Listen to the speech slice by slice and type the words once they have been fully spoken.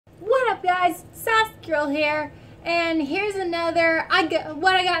up, guys? Sass Girl here, and here's another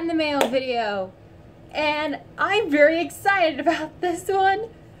what I got in the mail video. And I'm very excited about this one.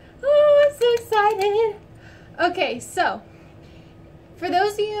 Oh, I'm so excited. Okay, so for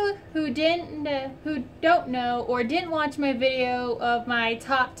those of you who don't know or didn't watch my video of my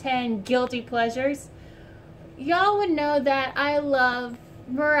top 10 guilty pleasures, y'all would know that I love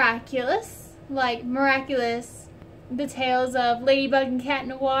Miraculous, like Miraculous, the Tales of Ladybug and Cat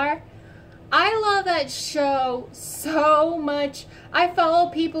Noir. I love that show so much. I follow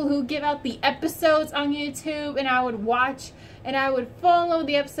people who give out the episodes on YouTube, and I would watch and I would follow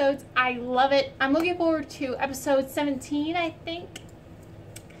the episodes. I love it. I'm looking forward to episode 17, I think.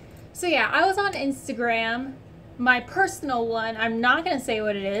 So yeah, I was on Instagram, my personal one. I'm not gonna say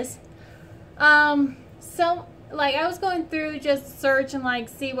what it is. So like I was going through just search and like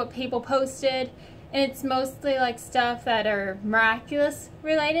see what people posted, and it's mostly like stuff that are Miraculous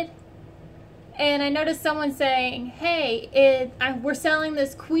related. And I noticed someone saying, hey, we're selling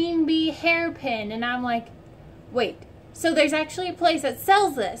this queen bee hairpin. And I'm like, wait, so there's actually a place that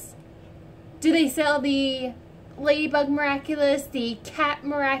sells this. Do they sell the Ladybug Miraculous, the Cat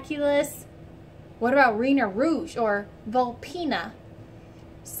Miraculous? What about Rena Rouge or Volpina?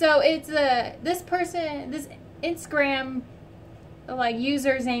 So it's this Instagram like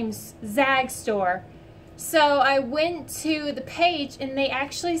user's name's Zag Store. So I went to the page and they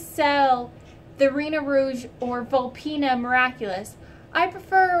actually sell the Rena Rouge or Volpina Miraculous. I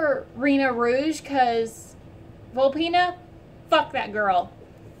prefer Rena Rouge because Volpina, fuck that girl.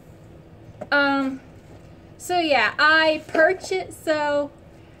 So yeah, I purchased, they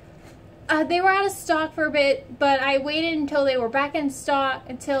were out of stock for a bit, but I waited until they were back in stock,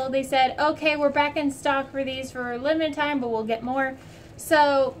 until they said, okay, we're back in stock for these for a limited time, but we'll get more.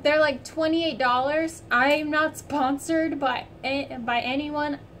 So they're like $28. I'm not sponsored by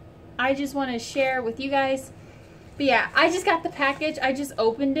anyone. I just want to share with you guys. But yeah, I just got the package. I just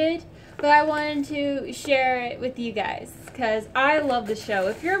opened it. But I wanted to share it with you guys because I love the show.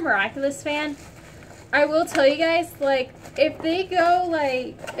 If you're a Miraculous fan, I will tell you guys, like, if they go,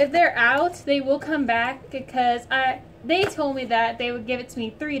 like, if they're out, they will come back because they told me that they would give it to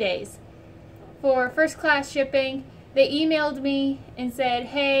me 3 days for first class shipping. They emailed me and said,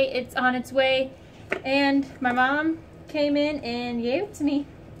 hey, it's on its way. And my mom came in and gave it to me.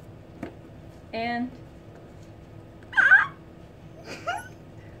 And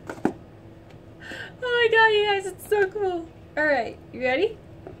oh my god, you guys, it's so cool. Alright, you ready?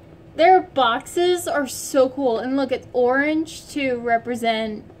 Their boxes are so cool. And look, it's orange to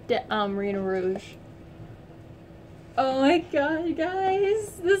represent Rena Rouge. Oh my god,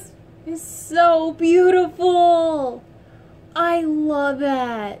 guys. This is so beautiful. I love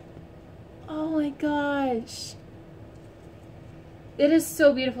that. Oh my gosh. It is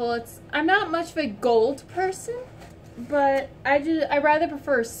so beautiful. I'm not much of a gold person, but I rather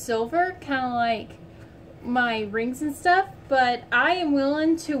prefer silver, kind of like my rings and stuff. But I am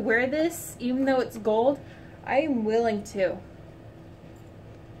willing to wear this, even though it's gold. I am willing to.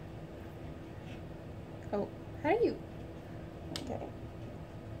 Oh, how do you? Okay.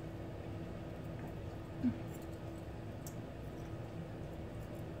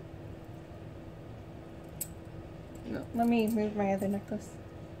 No, let me move my other necklace.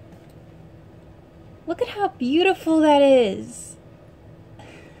 Look at how beautiful that is.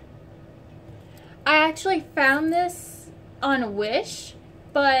 I actually found this on Wish,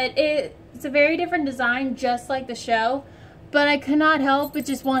 but it's a very different design, just like the show. But I could not help but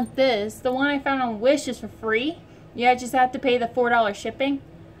just want this. The one I found on Wish is for free. You just have to pay the $4 shipping.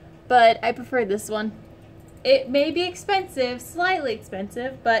 But I prefer this one. It may be expensive, slightly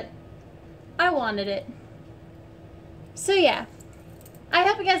expensive, but I wanted it. So yeah, I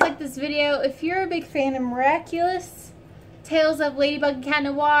hope you guys like this video. If you're a big fan of Miraculous, Tales of Ladybug and Cat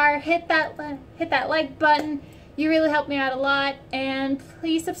Noir, hit that like button. You really help me out a lot, and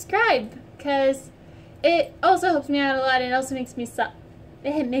please subscribe because it also helps me out a lot. And it also makes me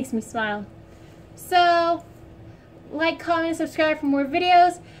smile. So like, comment, subscribe for more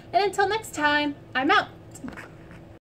videos, and until next time, I'm out.